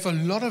have a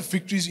lot of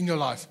victories in your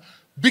life,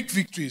 big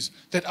victories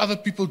that other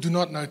people do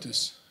not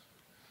notice.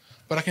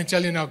 But I can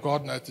tell you now,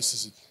 God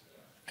notices it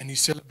and He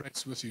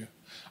celebrates with you.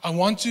 I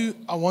want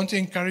to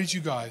encourage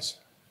you guys.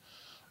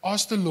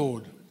 Ask the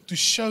Lord to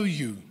show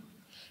you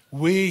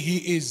where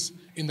He is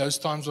in those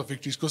times of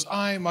victories. Because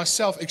I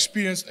myself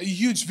experienced a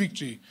huge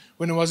victory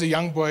when I was a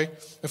young boy.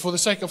 And for the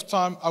sake of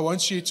time, I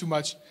won't share too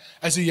much.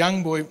 As a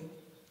young boy,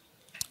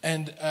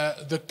 and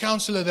the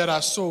counselor that I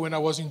saw when I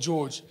was in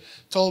George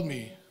told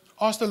me,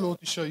 ask the Lord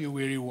to show you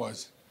where He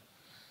was.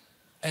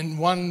 And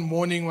one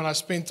morning when I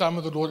spent time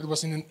with the Lord, it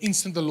was in an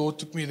instant the Lord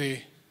took me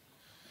there.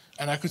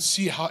 And I could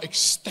see how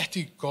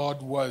ecstatic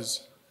God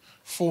was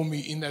for me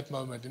in that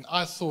moment. And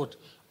I thought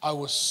I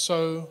was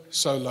so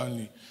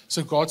lonely.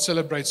 So God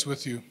celebrates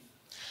with you.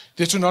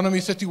 Deuteronomy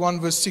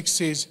 31 verse 6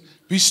 says,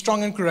 "Be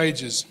strong and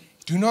courageous.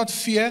 Do not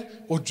fear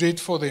or dread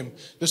for them."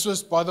 This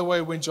was, by the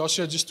way, when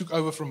Joshua just took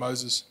over from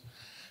Moses.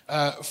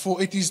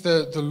 "For it is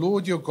the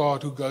Lord your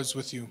God who goes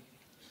with you.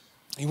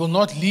 He will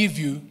not leave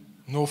you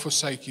nor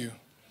forsake you."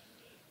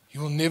 He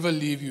will never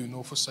leave you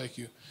nor forsake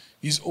you.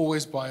 He's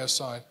always by your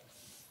side.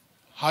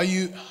 How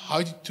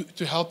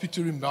to help you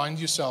to remind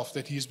yourself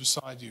that He is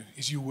beside you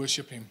is you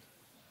worship Him.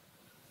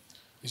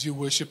 Is you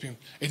worship Him.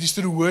 It is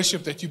through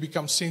worship that you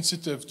become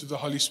sensitive to the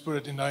Holy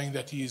Spirit and knowing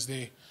that He is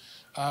there.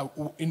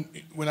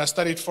 When I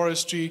studied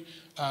forestry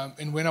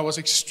and when I was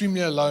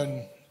extremely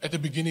alone at the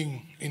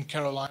beginning in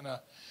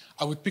Carolina,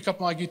 I would pick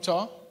up my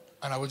guitar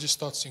and I would just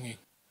start singing.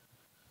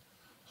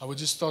 I would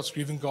just start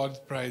giving God the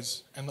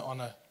praise and the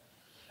honor.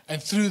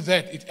 And through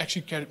that, it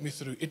actually carried me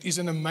through. It is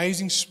an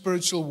amazing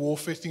spiritual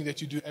warfare thing that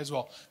you do as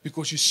well,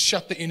 because you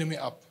shut the enemy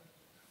up.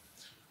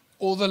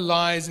 All the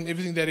lies and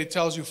everything that he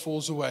tells you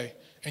falls away,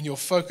 and your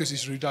focus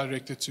is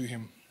redirected to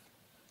Him.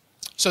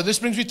 So this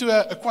brings me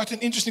to quite an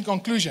interesting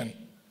conclusion.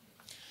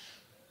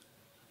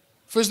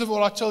 First of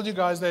all, I told you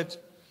guys that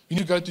you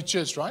need to go to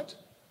church, right?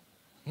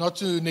 Not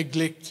to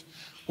neglect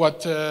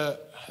what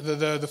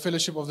the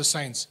fellowship of the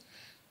saints.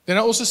 Then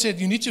I also said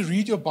you need to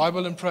read your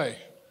Bible and pray.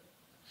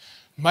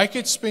 Make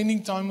it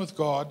spending time with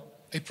God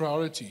a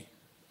priority.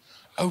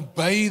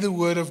 Obey the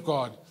word of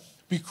God,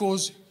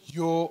 because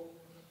your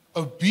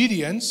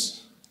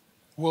obedience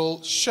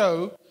will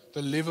show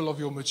the level of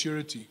your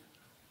maturity.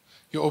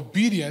 Your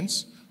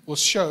obedience will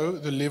show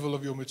the level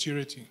of your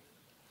maturity.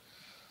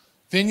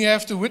 Then you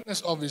have to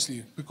witness,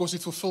 obviously, because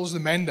it fulfills the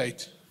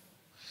mandate.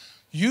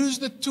 Use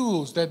the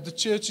tools that the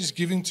church is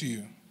giving to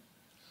you.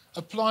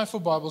 Apply for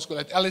Bible school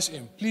at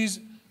LSM. Please,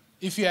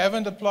 if you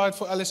haven't applied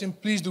for LSM,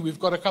 please do. We've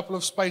got a couple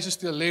of spaces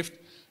still left.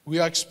 We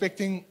are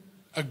expecting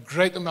a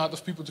great amount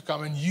of people to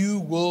come, and you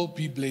will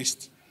be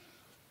blessed.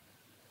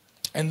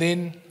 And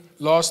then,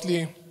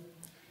 lastly,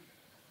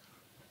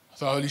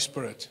 the Holy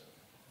Spirit.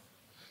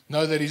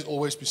 Know that He's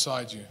always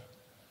beside you.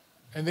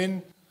 And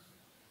then,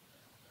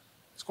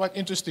 it's quite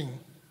interesting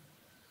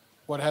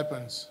what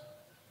happens.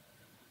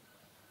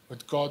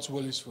 But God's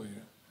will is for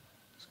you.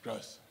 It's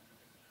growth.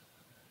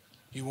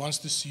 He wants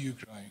to see you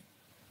growing.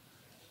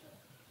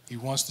 He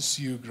wants to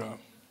see you grow.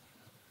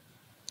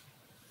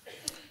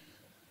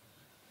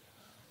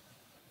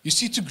 You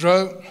see, to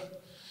grow,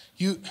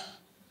 you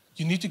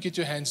need to get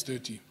your hands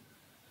dirty.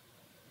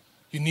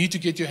 You need to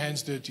get your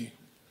hands dirty.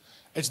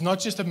 It's not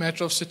just a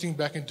matter of sitting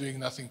back and doing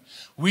nothing.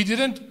 We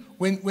didn't,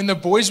 when the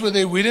boys were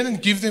there, we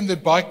didn't give them the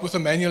bike with a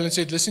manual and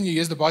said, listen,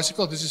 here's the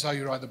bicycle, this is how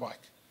you ride the bike.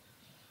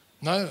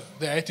 No,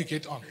 they had to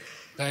get on.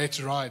 They had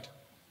to ride.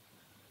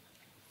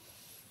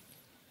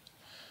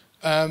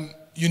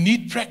 You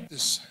need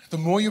practice. The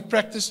more you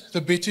practice,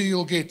 the better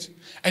you'll get.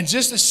 And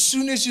just as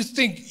soon as you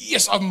think,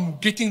 yes, I'm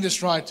getting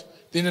this right,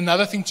 then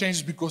another thing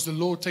changes because the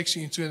Lord takes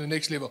you into the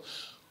next level.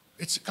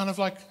 It's kind of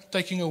like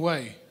taking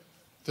away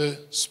the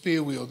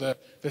spare wheel,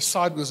 the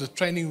side wheels, the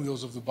training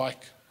wheels of the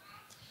bike.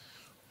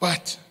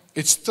 But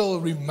it still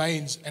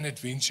remains an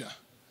adventure.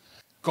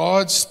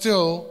 God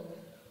still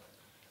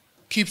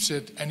keeps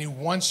it, and He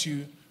wants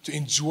you to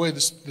enjoy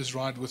this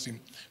ride with Him.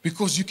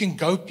 Because you can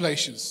go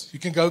places. You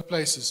can go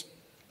places.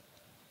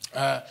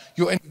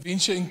 Your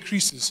adventure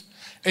increases.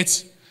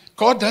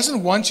 God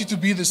doesn't want you to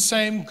be the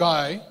same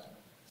guy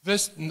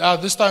this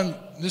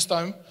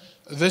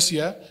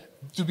year,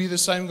 to be the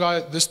same guy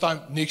this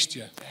time next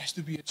year. There has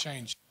to be a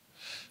change.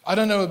 I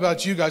don't know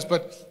about you guys,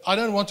 but I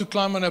don't want to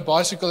climb on a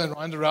bicycle and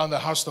ride around the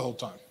house the whole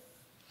time.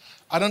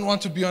 I don't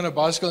want to be on a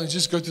bicycle and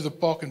just go to the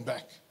park and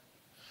back.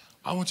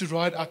 I want to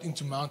ride out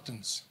into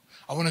mountains.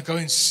 I want to go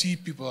and see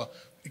people,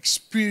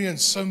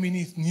 experience so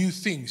many new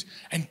things.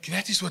 And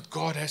that is what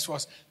God has for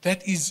us.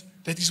 That is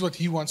what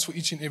He wants for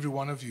each and every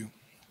one of you.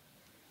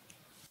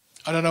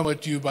 I don't know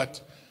about you,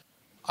 but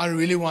I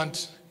really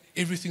want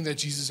everything that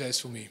Jesus has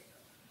for me.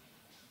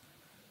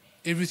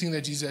 Everything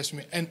that Jesus has for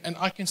me. And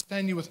I can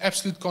stand here with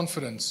absolute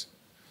confidence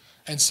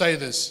and say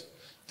this,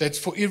 that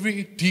for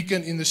every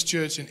deacon in this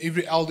church and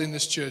every elder in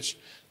this church,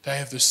 they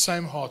have the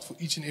same heart for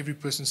each and every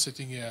person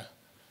sitting here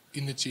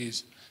in the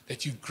chairs,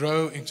 that you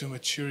grow into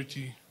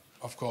maturity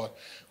of God.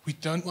 We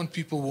don't want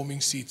people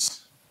warming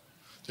seats.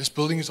 This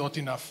building is hot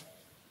enough.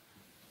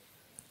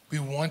 We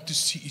want to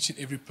see each and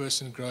every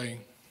person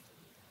growing.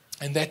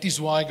 And that is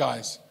why,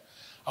 guys,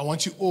 I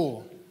want you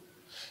all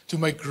to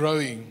make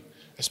growing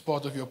as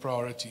part of your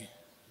priority.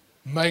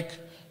 Make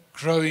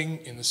growing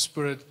in the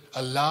Spirit.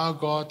 Allow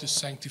God to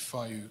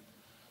sanctify you.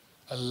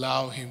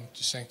 Allow Him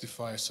to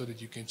sanctify you so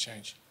that you can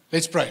change.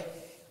 Let's pray.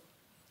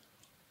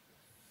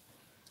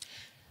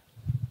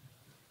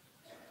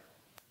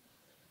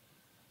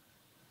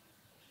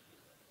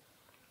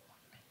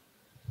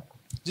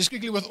 Just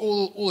quickly, with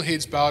all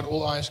heads bowed,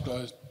 all eyes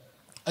closed,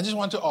 I just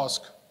want to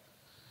ask,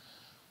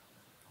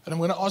 and I'm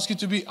going to ask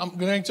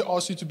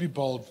you to be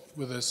bold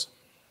with this.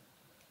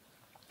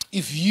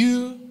 If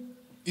you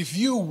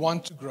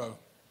want to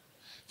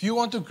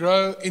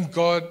grow, in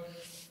God,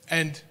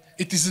 and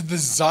it is a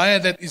desire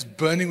that is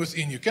burning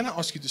within you, can I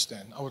ask you to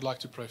stand? I would like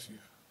to pray for you.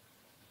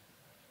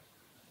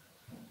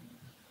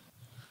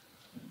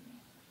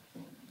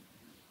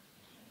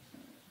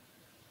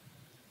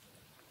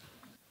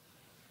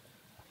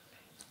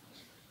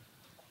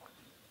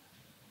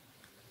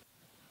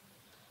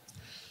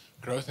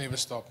 Growth never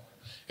stops.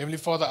 Heavenly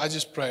Father, I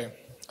just pray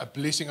a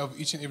blessing over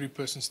each and every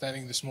person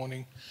standing this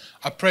morning.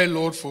 I pray,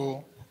 Lord,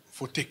 for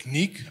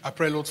technique. I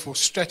pray, Lord, for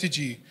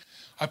strategy.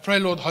 I pray,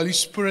 Lord, Holy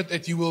Spirit,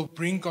 that you will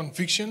bring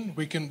conviction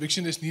where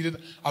conviction is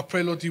needed. I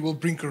pray, Lord, you will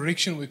bring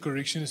correction where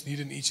correction is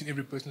needed in each and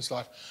every person's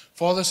life.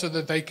 Father, so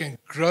that they can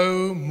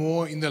grow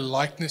more in the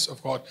likeness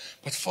of God.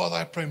 But Father,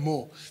 I pray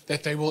more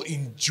that they will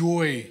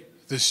enjoy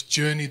this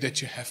journey that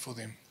you have for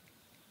them.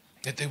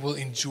 That they will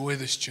enjoy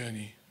this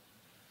journey.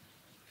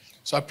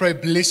 So I pray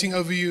blessing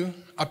over you.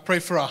 I pray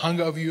for a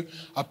hunger over you.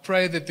 I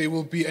pray that there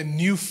will be a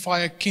new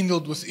fire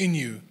kindled within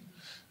you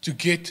to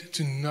get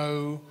to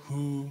know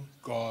who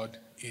God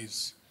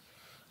is.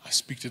 I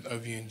speak it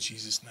over you in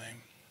Jesus'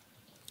 name.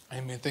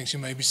 Amen. Thanks. You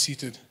may be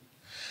seated.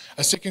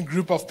 A second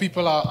group of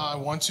people I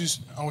want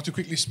to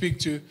quickly speak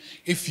to.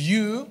 If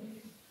you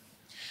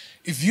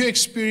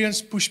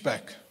experience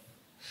pushback,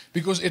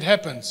 because it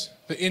happens,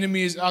 the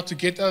enemy is out to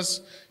get us,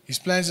 his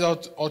plans are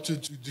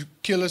to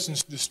kill us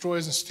and destroy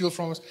us and steal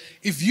from us.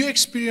 If you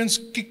experience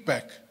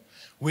kickback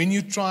when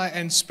you try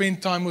and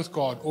spend time with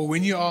God, or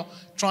when you are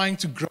trying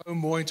to grow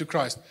more into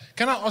Christ,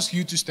 can I ask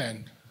you to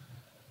stand?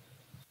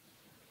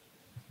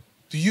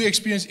 Do you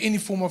experience any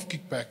form of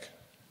kickback?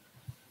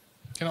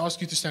 Can I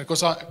ask you to stand?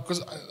 Because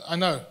I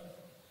know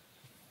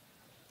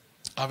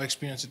I've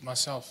experienced it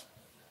myself.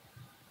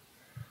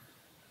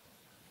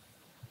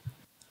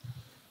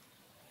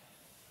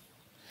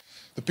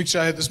 The picture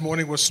I had this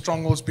morning was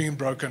strongholds being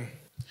broken.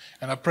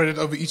 And I prayed it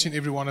over each and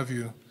every one of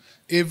you.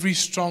 Every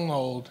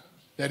stronghold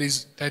that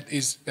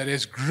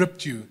has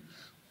gripped you,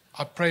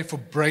 I pray for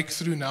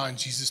breakthrough now in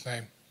Jesus'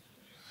 name.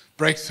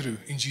 Breakthrough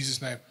in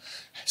Jesus' name.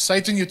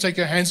 Satan, you take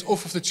your hands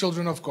off of the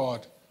children of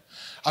God.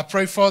 I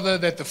pray, Father,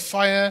 that the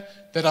fire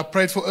that I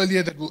prayed for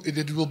earlier, that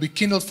it will be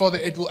kindled, Father,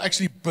 it will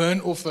actually burn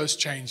off those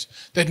chains,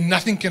 that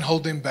nothing can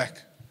hold them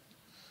back.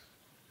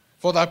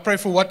 Father, I pray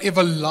for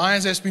whatever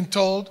lies has been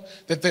told,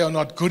 that they are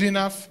not good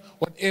enough,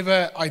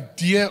 whatever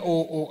idea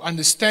or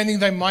understanding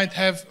they might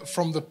have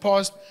from the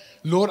past.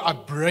 Lord, I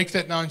break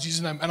that now in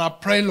Jesus' name. And I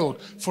pray,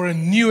 Lord, for a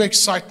new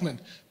excitement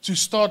to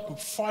start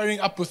firing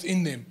up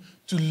within them,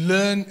 to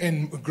learn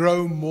and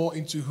grow more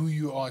into who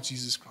you are,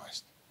 Jesus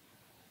Christ.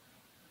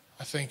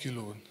 I thank you,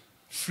 Lord.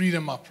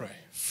 Freedom, I pray.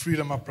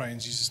 Freedom, I pray in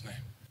Jesus' name.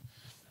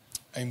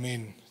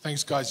 Amen.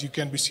 Thanks, guys. You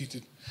can be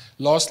seated.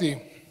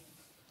 Lastly,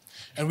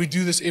 and we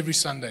do this every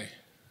Sunday,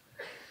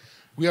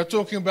 we are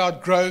talking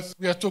about growth.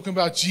 We are talking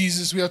about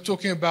Jesus. We are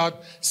talking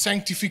about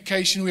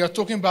sanctification. We are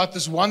talking about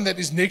this one that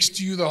is next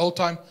to you the whole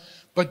time.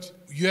 But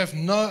you have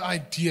no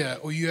idea,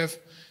 or you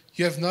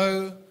have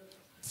no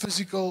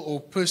physical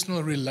or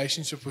personal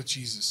relationship with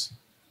Jesus.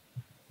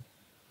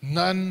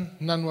 None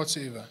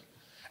whatsoever.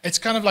 It's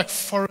kind of like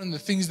foreign, the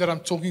things that I'm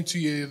talking to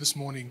you this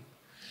morning.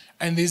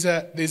 And there's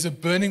a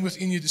burning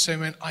within you to say,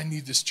 man, I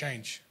need this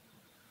change.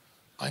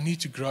 I need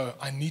to grow.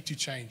 I need to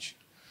change.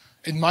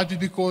 It might be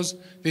because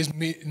there's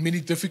many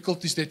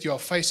difficulties that you are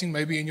facing,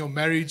 maybe in your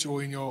marriage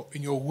or in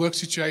your work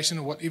situation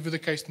or whatever the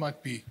case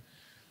might be.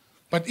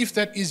 But if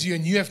that is you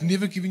and you have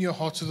never given your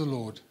heart to the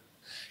Lord,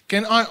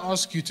 can I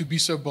ask you to be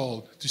so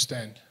bold to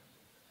stand?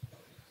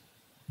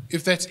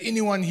 If that's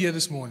anyone here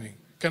this morning,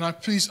 can I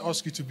please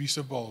ask you to be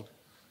so bold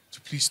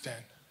to please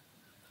stand?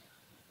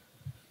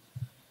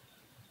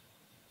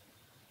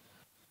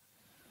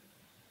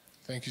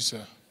 Thank you,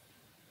 sir.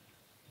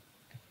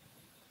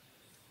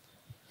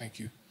 Thank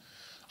you.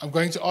 I'm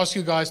going to ask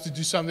you guys to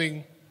do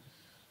something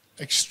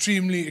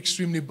extremely,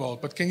 extremely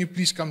bold, but can you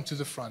please come to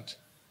the front?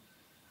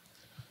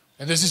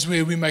 And this is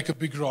where we make a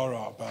big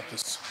rah-rah about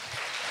this.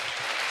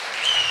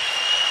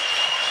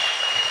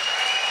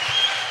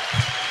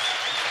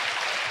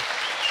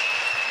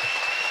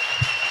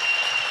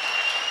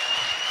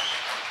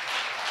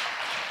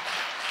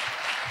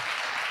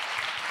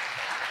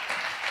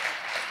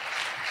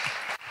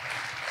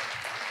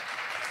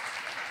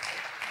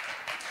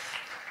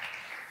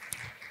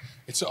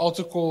 It's an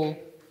altar call.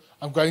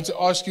 I'm going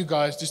to ask you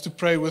guys just to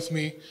pray with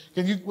me.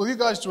 Will you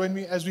guys join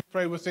me as we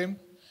pray with him?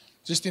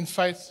 Just in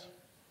faith.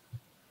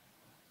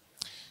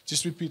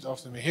 Just repeat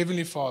after me.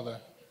 Heavenly Father,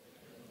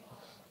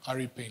 I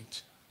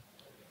repent.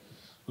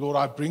 Lord,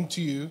 I bring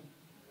to you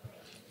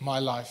my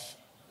life.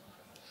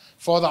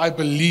 Father, I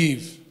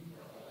believe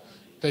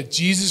that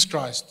Jesus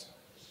Christ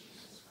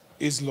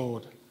is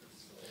Lord,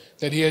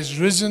 that he has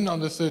risen on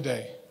the third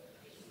day,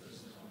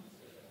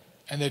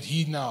 and that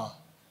he now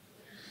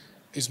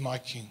is my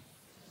King.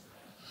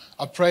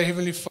 I pray,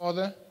 Heavenly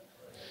Father,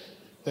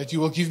 that you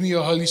will give me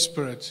your Holy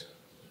Spirit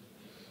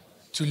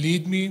to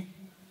lead me,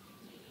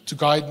 to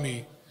guide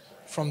me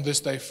from this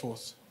day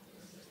forth.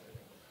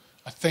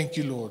 I thank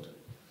you, Lord,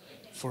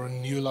 for a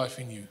new life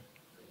in you.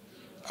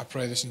 I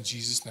pray this in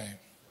Jesus' name.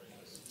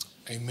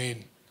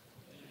 Amen.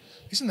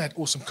 Isn't that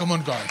awesome? Come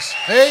on, guys.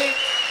 Hey,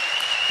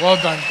 well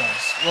done,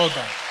 guys. Well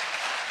done.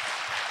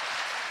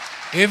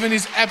 Heaven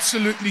is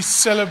absolutely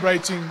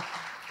celebrating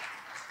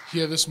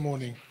here this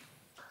morning.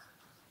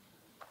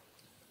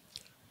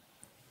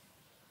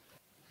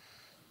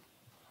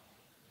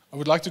 I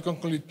would like to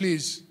conclude.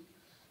 Please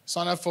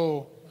sign up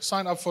for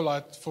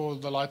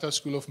the Lighthouse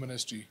School of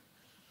Ministry.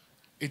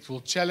 It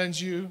will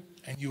challenge you,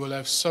 and you will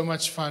have so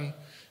much fun.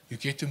 You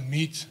get to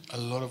meet a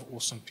lot of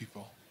awesome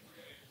people.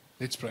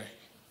 Let's pray.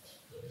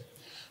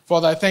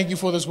 Father, I thank you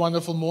for this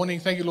wonderful morning.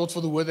 Thank you, Lord, for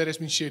the word that has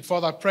been shared.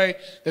 Father, I pray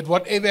that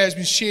whatever has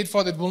been shared,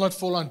 Father, it will not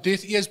fall on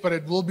deaf ears, but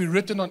it will be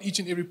written on each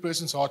and every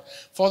person's heart.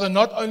 Father,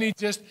 not only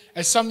just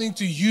as something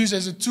to use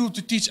as a tool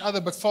to teach others,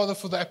 but Father,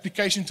 for the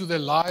application to their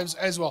lives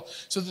as well,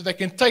 so that they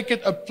can take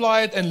it,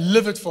 apply it, and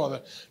live it,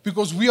 Father,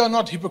 because we are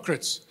not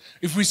hypocrites.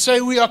 If we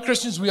say we are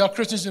Christians,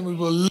 and we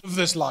will live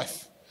this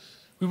life.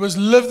 We must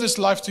live this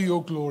life to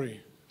your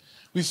glory.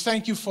 We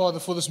thank you, Father,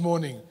 for this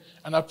morning,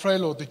 and I pray,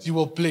 Lord, that you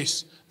will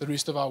bless the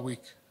rest of our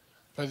week.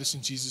 I pray this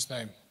in Jesus'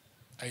 name.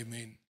 Amen.